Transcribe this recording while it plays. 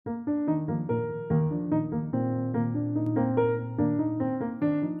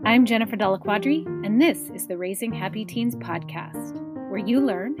I'm Jennifer Della Quadri, and this is the Raising Happy Teens podcast, where you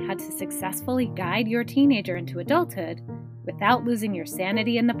learn how to successfully guide your teenager into adulthood without losing your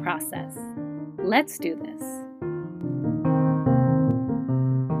sanity in the process. Let's do this.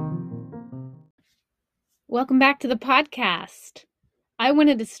 Welcome back to the podcast. I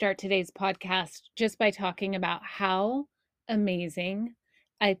wanted to start today's podcast just by talking about how amazing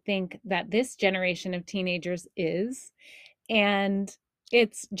I think that this generation of teenagers is. And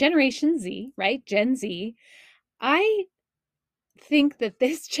it's Generation Z, right? Gen Z. I think that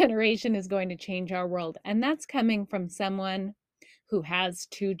this generation is going to change our world. And that's coming from someone who has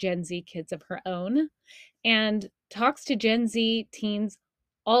two Gen Z kids of her own and talks to Gen Z teens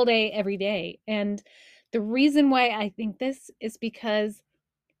all day, every day. And the reason why I think this is because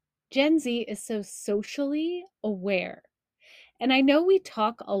Gen Z is so socially aware. And I know we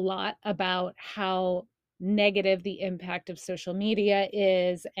talk a lot about how negative the impact of social media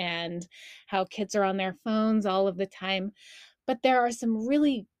is and how kids are on their phones all of the time. But there are some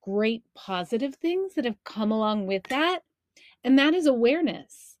really great positive things that have come along with that, and that is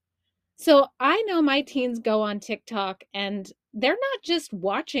awareness. So I know my teens go on TikTok and they're not just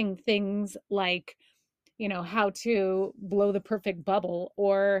watching things like, how to blow the perfect bubble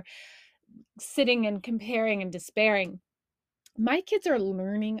or sitting and comparing and despairing. My kids are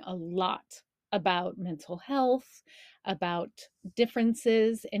learning a lot about mental health, about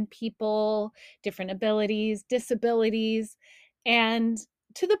differences in people, different abilities, disabilities, and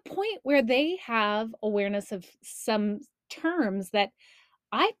to the point where they have awareness of some terms that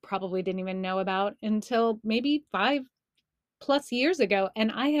I probably didn't even know about until maybe 5+ years ago. And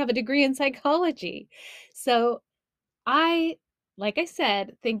I have a degree in psychology. So I, like I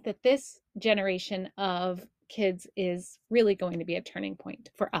said, think that this generation of kids is really going to be a turning point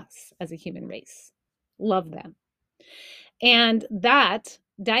for us as a human race. Love them. And that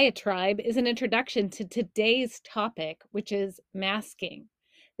diatribe is an introduction to today's topic, which is masking.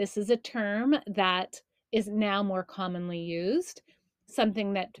 This is a term that is now more commonly used,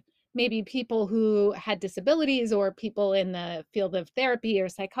 something that maybe people who had disabilities or people in the field of therapy or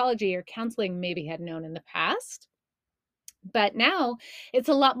psychology or counseling maybe had known in the past. But now it's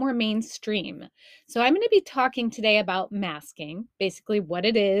a lot more mainstream. So I'm going to be talking today about masking, basically what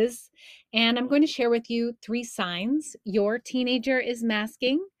it is. And I'm going to share with you 3 signs your teenager is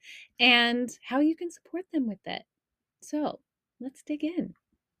masking and how you can support them with it. So let's dig in.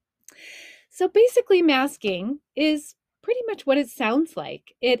 So basically, masking is pretty much what it sounds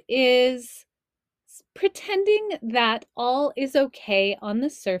like. It is pretending that all is okay on the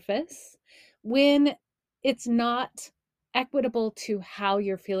surface when it's not equitable to how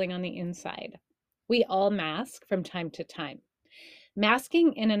you're feeling on the inside. We all mask from time to time.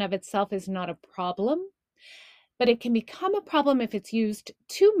 Masking in and of itself is not a problem, but it can become a problem if it's used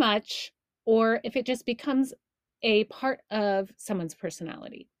too much or if it just becomes a part of someone's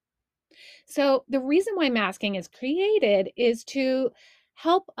personality. So the reason why masking is created is to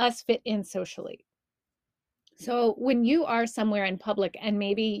help us fit in socially. So when you are somewhere in public and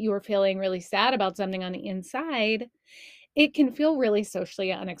maybe you're feeling really sad about something on the inside, it can feel really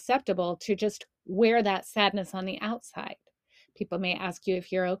socially unacceptable to just wear that sadness on the outside. People may ask you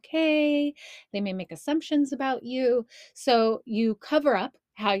if you're okay. They may make assumptions about you. So you cover up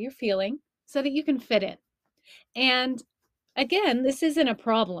how you're feeling so that you can fit in. And again, this isn't a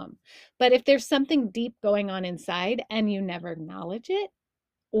problem, but if there's something deep going on inside and you never acknowledge it,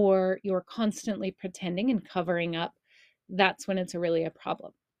 or you're constantly pretending and covering up, that's when it's really a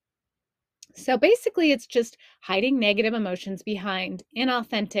problem. So basically, it's just hiding negative emotions behind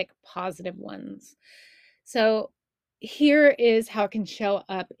inauthentic positive ones. So here is how it can show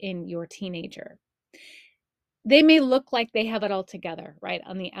up in your teenager. They may look like they have it all together, right,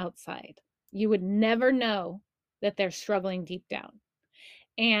 on the outside. You would never know that they're struggling deep down.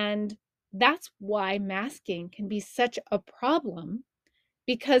 And that's why masking can be such a problem,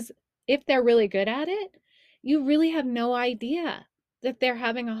 because if they're really good at it, you really have no idea that they're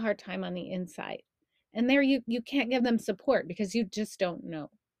having a hard time on the inside. And there you can't give them support because you just don't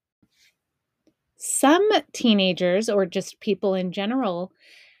know. Some teenagers, or just people in general,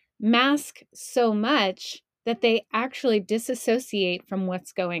 mask so much that they actually disassociate from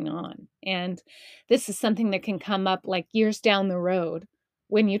what's going on. And this is something that can come up like years down the road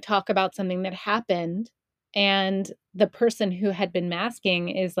when you talk about something that happened and the person who had been masking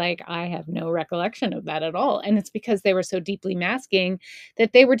is like, I have no recollection of that at all. And it's because they were so deeply masking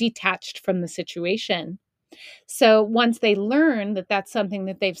that they were detached from the situation. So once they learn that that's something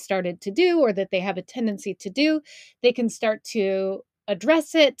that they've started to do or that they have a tendency to do, they can start to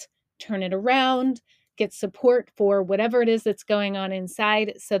address it, turn it around, get support for whatever it is that's going on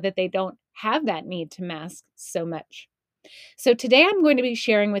inside so that they don't have that need to mask so much. So today I'm going to be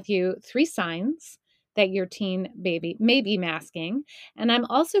sharing with you 3 signs that your teen baby may be masking. And I'm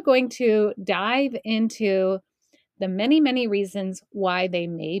also going to dive into the many, many reasons why they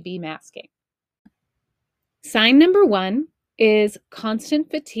may be masking. Sign number 1 is constant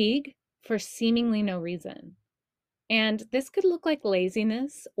fatigue for seemingly no reason. And this could look like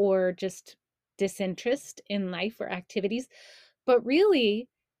laziness or just disinterest in life or activities, but really,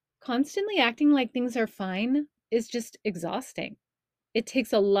 constantly acting like things are fine is just exhausting. It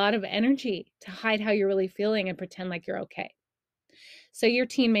takes a lot of energy to hide how you're really feeling and pretend like you're okay. So your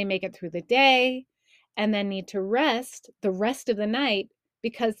teen may make it through the day and then need to rest the rest of the night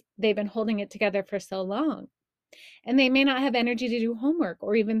because they've been holding it together for so long. And they may not have energy to do homework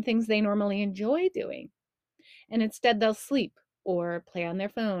or even things they normally enjoy doing. And instead they'll sleep or play on their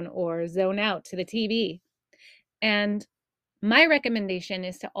phone or zone out to the TV. And my recommendation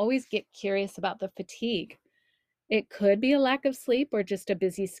is to always get curious about the fatigue. It could be a lack of sleep or just a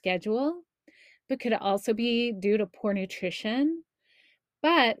busy schedule, but could also be due to poor nutrition.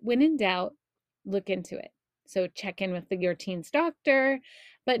 But when in doubt, look into it. So check in with your teen's doctor,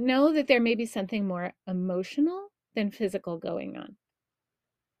 but know that there may be something more emotional than physical going on.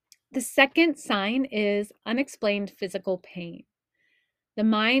 The second sign is unexplained physical pain. The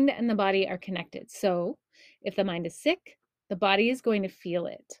mind and the body are connected. So if the mind is sick, the body is going to feel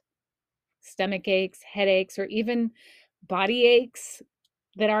it. Stomach aches, headaches, or even body aches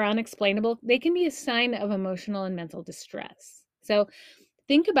that are unexplainable, they can be a sign of emotional and mental distress. So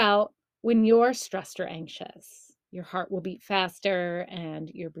think about when you're stressed or anxious. Your heart will beat faster and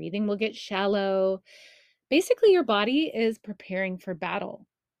your breathing will get shallow. Basically, your body is preparing for battle.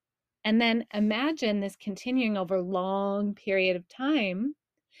 And then imagine this continuing over a long period of time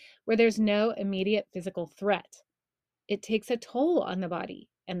where there's no immediate physical threat. It takes a toll on the body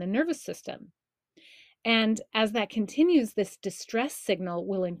and the nervous system. And as that continues, this distress signal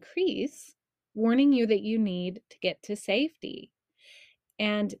will increase, warning you that you need to get to safety.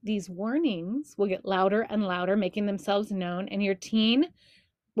 And these warnings will get louder and louder, making themselves known, and your teen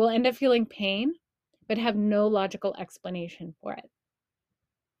will end up feeling pain, but have no logical explanation for it.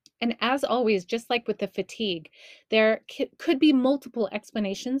 And as always, just like with the fatigue, there could be multiple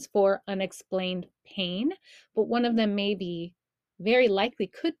explanations for unexplained pain, but one of them may be, very likely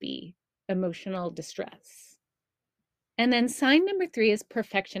could be, emotional distress. And then sign number 3 is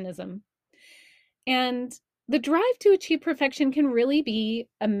perfectionism. And the drive to achieve perfection can really be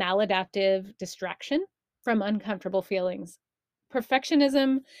a maladaptive distraction from uncomfortable feelings.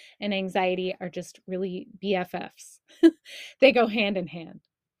 Perfectionism and anxiety are just really BFFs. They go hand in hand.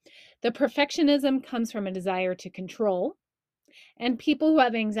 The perfectionism comes from a desire to control, and people who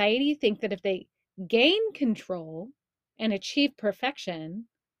have anxiety think that if they gain control and achieve perfection,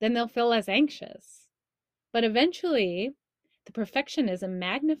 then they'll feel less anxious. But eventually, the perfectionism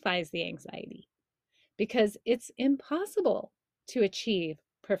magnifies the anxiety because it's impossible to achieve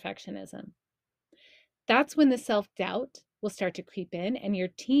perfectionism. That's when the self-doubt will start to creep in, and your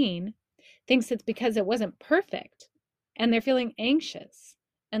teen thinks it's because it wasn't perfect, and they're feeling anxious,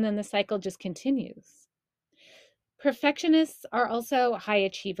 and then the cycle just continues. Perfectionists are also high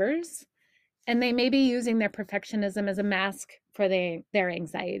achievers, and they may be using their perfectionism as a mask for their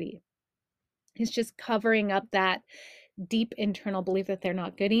anxiety. It's just covering up that deep internal belief that they're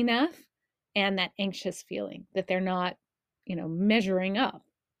not good enough and that anxious feeling that they're not, measuring up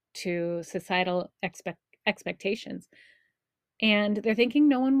to societal expectations. And they're thinking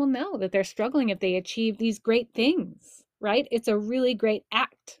no one will know that they're struggling if they achieve these great things, right? It's a really great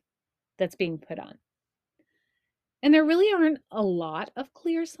act that's being put on. And there really aren't a lot of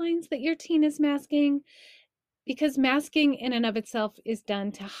clear signs that your teen is masking, because masking in and of itself is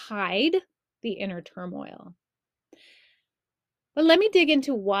done to hide the inner turmoil. But let me dig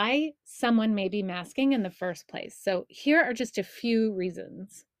into why someone may be masking in the first place. So here are just a few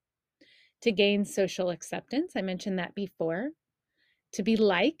reasons. To gain social acceptance, I mentioned that before. To be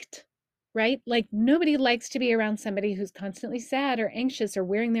liked, right? Like nobody likes to be around somebody who's constantly sad or anxious or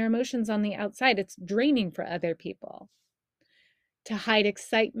wearing their emotions on the outside. It's draining for other people. To hide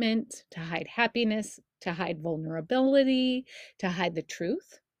excitement, to hide happiness, to hide vulnerability, to hide the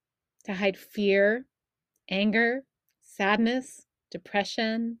truth, to hide fear, anger, sadness,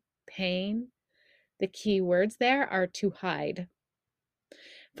 depression, pain. The key words there are to hide.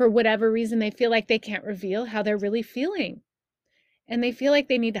 For whatever reason, they feel like they can't reveal how they're really feeling, and they feel like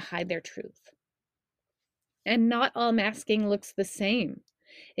they need to hide their truth. And not all masking looks the same.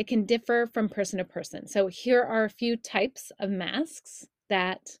 It can differ from person to person. So here are a few types of masks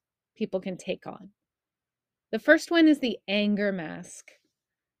that people can take on. The first one is the anger mask.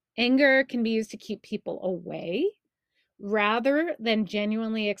 Anger can be used to keep people away rather than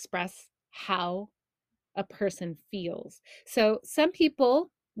genuinely express how a person feels. So some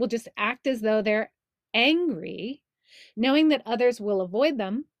people will just act as though they're angry, knowing that others will avoid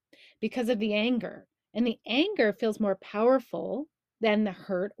them because of the anger. And the anger feels more powerful than the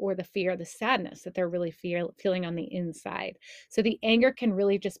hurt or the fear, the sadness that they're really feeling on the inside. So the anger can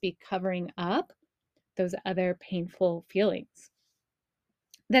really just be covering up those other painful feelings.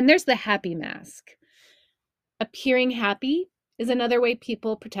 Then there's the happy mask. Appearing happy is another way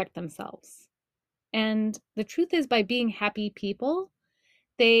people protect themselves. And the truth is, by being happy people,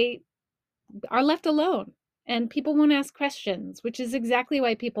 they are left alone and people won't ask questions, which is exactly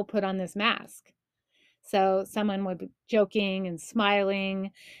why people put on this mask. So someone would be joking and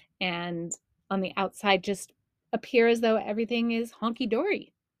smiling and on the outside just appear as though everything is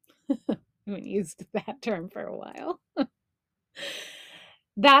honky-dory. I haven't used that term for a while.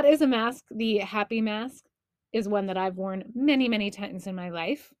 That is a mask. The happy mask is one that I've worn many, many times in my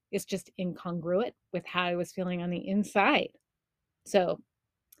life. It's just incongruent with how I was feeling on the inside. So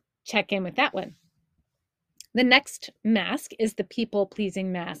check in with that one. The next mask is the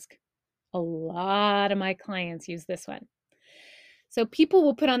people-pleasing mask. A lot of my clients use this one. So people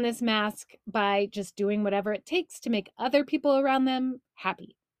will put on this mask by just doing whatever it takes to make other people around them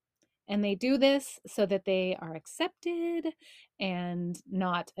happy. And they do this so that they are accepted and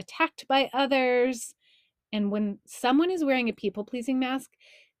not attacked by others. And when someone is wearing a people-pleasing mask,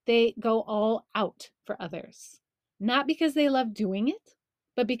 they go all out for others. Not because they love doing it,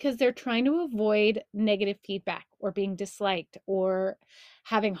 but because they're trying to avoid negative feedback or being disliked or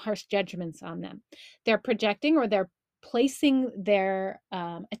having harsh judgments on them. They're projecting or they're placing their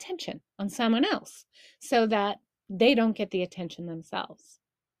attention on someone else so that they don't get the attention themselves.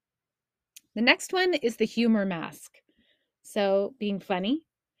 The next one is the humor mask. So being funny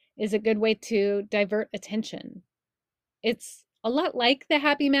is a good way to divert attention. It's a lot like the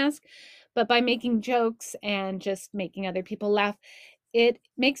happy mask, but by making jokes and just making other people laugh, it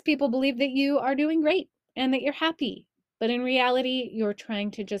makes people believe that you are doing great and that you're happy. But in reality, you're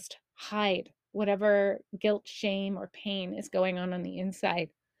trying to just hide whatever guilt, shame, or pain is going on the inside.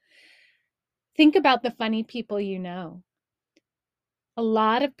 Think about the funny people you know. A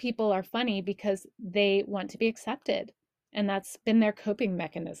lot of people are funny because they want to be accepted, and that's been their coping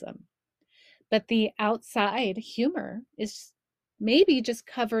mechanism. But the outside humor is maybe just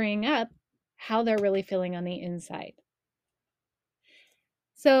covering up how they're really feeling on the inside.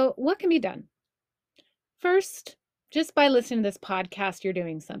 So what can be done? First, just by listening to this podcast, you're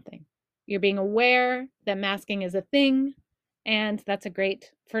doing something. You're being aware that masking is a thing, and that's a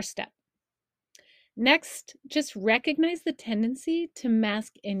great first step. Next, just recognize the tendency to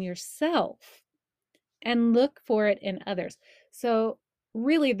mask in yourself and look for it in others. So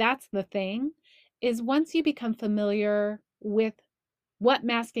really, that's the thing, is once you become familiar with what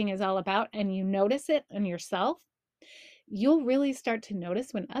masking is all about and you notice it in yourself, you'll really start to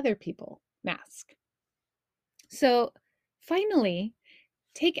notice when other people mask. So finally,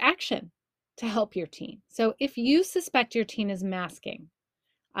 take action to help your teen. So if you suspect your teen is masking,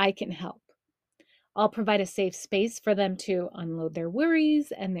 I can help. I'll provide a safe space for them to unload their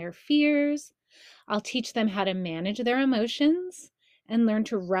worries and their fears. I'll teach them how to manage their emotions and learn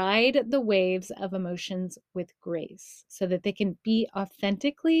to ride the waves of emotions with grace so that they can be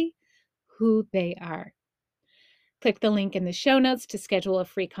authentically who they are. Click the link in the show notes to schedule a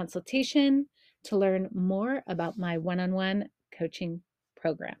free consultation to learn more about my one-on-one coaching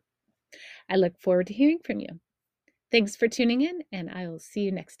program. I look forward to hearing from you. Thanks for tuning in, and I will see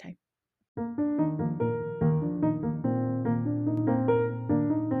you next time.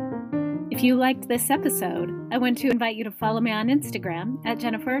 If you liked this episode, I want to invite you to follow me on Instagram at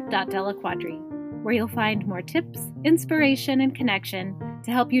jennifer.delaquadri, where you'll find more tips, inspiration, and connection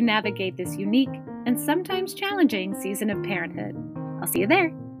to help you navigate this unique and sometimes challenging season of parenthood. I'll see you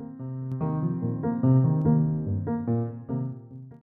there.